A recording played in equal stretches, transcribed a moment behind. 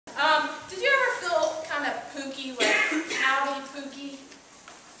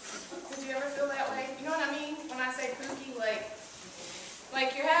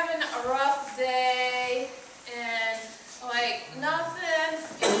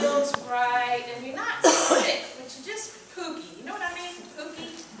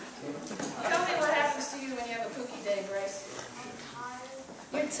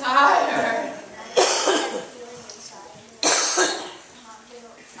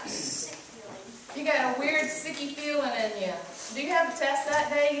You got a weird, sicky feeling in you. Do you have a test that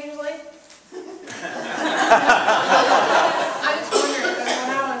day usually? I just wondered, because when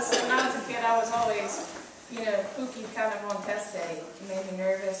I was a kid, I was always, Pookie kind of on test day. It made me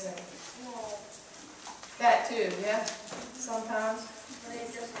nervous, and that too, yeah, sometimes.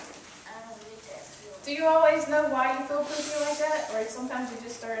 Do you always know why you feel Pookie like that, or sometimes you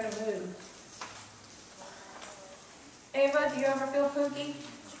just are in a mood? Ava, do you ever feel Pookie?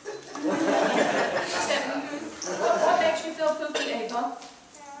 What makes you feel Pookie, Ava?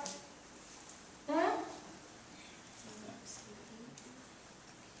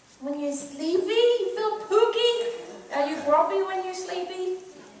 When you're sleepy, you feel Pookie? Are you grumpy when you're sleepy?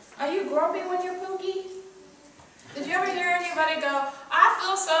 Are you grumpy when you're Pookie? Did you ever hear anybody go, I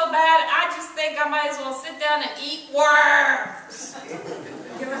feel so bad, I just think I might as well sit down and eat worms?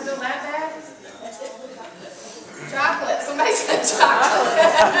 You ever feel that bad? Chocolate. Somebody said chocolate.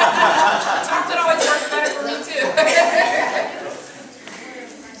 Chocolate always works better for me too.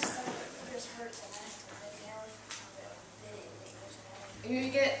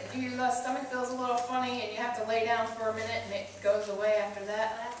 Your stomach feels a little funny and you have to lay down for a minute and it goes away after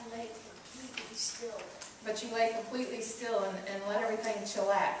that. I have to lay completely still. But you lay completely still and let everything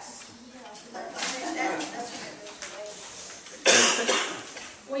chillax. Yeah, that's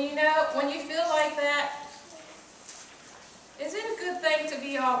Well, when you feel like that, is it a good thing to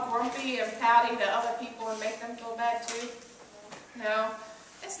be all grumpy and pouty to other people and make them feel bad too? No,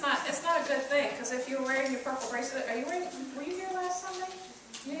 it's not a good thing, because if you're wearing your purple bracelet, were you here last Sunday?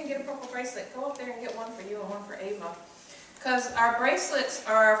 You didn't get a purple bracelet. Go up there and get one for you and one for Ava. Because our bracelets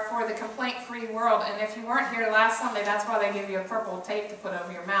are for the complaint-free world, and if you weren't here last Sunday, that's why they give you a purple tape to put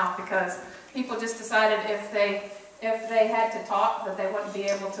over your mouth, because people just decided if they had to talk, that they wouldn't be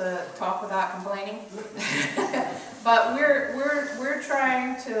able to talk without complaining. But we're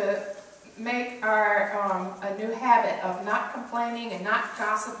trying to make our a new habit of not complaining and not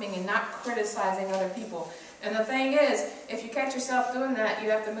gossiping and not criticizing other people. And the thing is, if you catch yourself doing that, you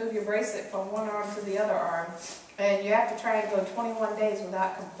have to move your bracelet from one arm to the other arm. And you have to try and go 21 days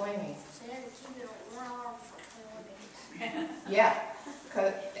without complaining. So you have to keep it on one arm for 21 days. Yeah,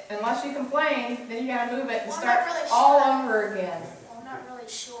 because unless you complain, then you got to move it and Well, start really all sure. over again. Well, I'm not really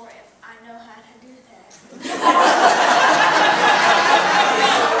sure if I know how to do that.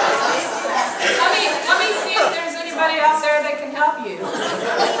 Let me see if there's anybody out there that can help you.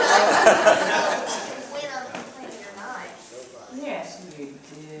 When I'm complaining or not. Yes, you do.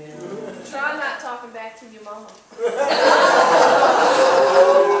 Try not talking back to your mama.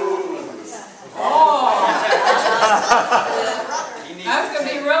 Oh! That's going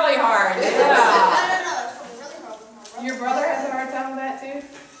to be really hard. Yeah. No, it's going to be really hard with my brother. Your brother has a hard time with that too?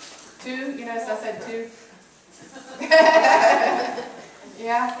 Two? You notice I said two?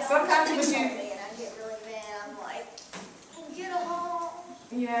 Yeah, sometimes when you... And I get really mad. I'm like, get home.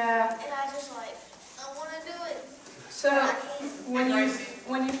 Yeah. And I just like, I want to do it. So, when you feel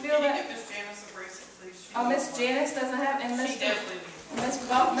Can you that... give Miss Janice a bracelet, please? Oh, Miss Janice doesn't have... And She Mr. definitely needs Mr.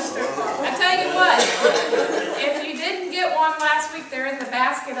 I tell you what, if you didn't get one last week, they're in the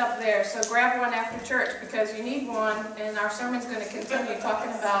basket up there, so grab one after church because you need one, and our sermon's going to continue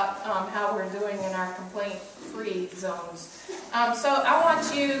talking about how we're doing in our complaint-free zones. So I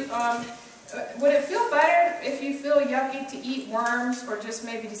want you, would it feel better if you feel yucky to eat worms or just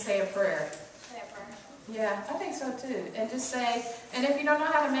maybe to say a prayer? Say a prayer. Yeah, I think so too. And just say, and if you don't know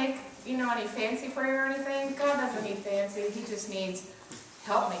how to make, any fancy prayer or anything, God doesn't need fancy. He just needs,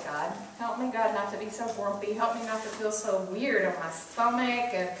 help me, God. Help me, God, not to be so grumpy. Help me not to feel so weird on my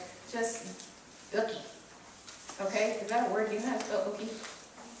stomach and just icky. Okay? Is that a word? Do you know how to spell icky?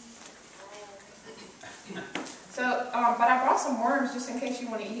 So, but I brought some worms just in case you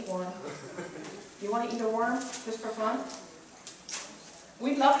want to eat one. You want to eat a worm just for fun?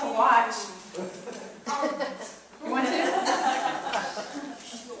 We'd love to watch. You want to?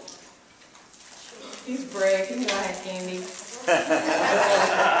 He's brave. He knew I had candy.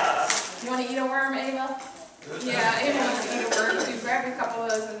 You want to eat a worm, Ava? Yeah, Ava wants to eat a worm too. Grab a couple of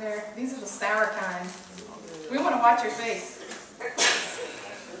those in there. These are the sour kind. We want to watch your face.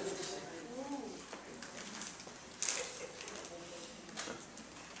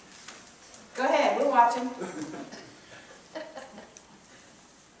 Go ahead, we're watching.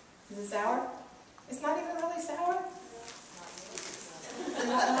 Is it sour? It's not even really sour?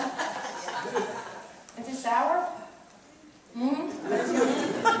 Is it sour?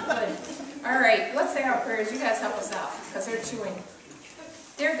 Good. All right, let's say our prayers. You guys help us out, because they're chewing.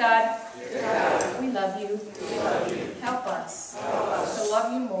 Dear God, we love you. Help us to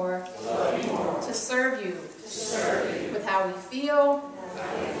love you more, to serve you with how we feel,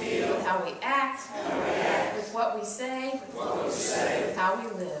 how we act, with what we say, with how we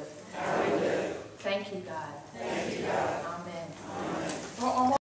live. Thank you, God. Amen.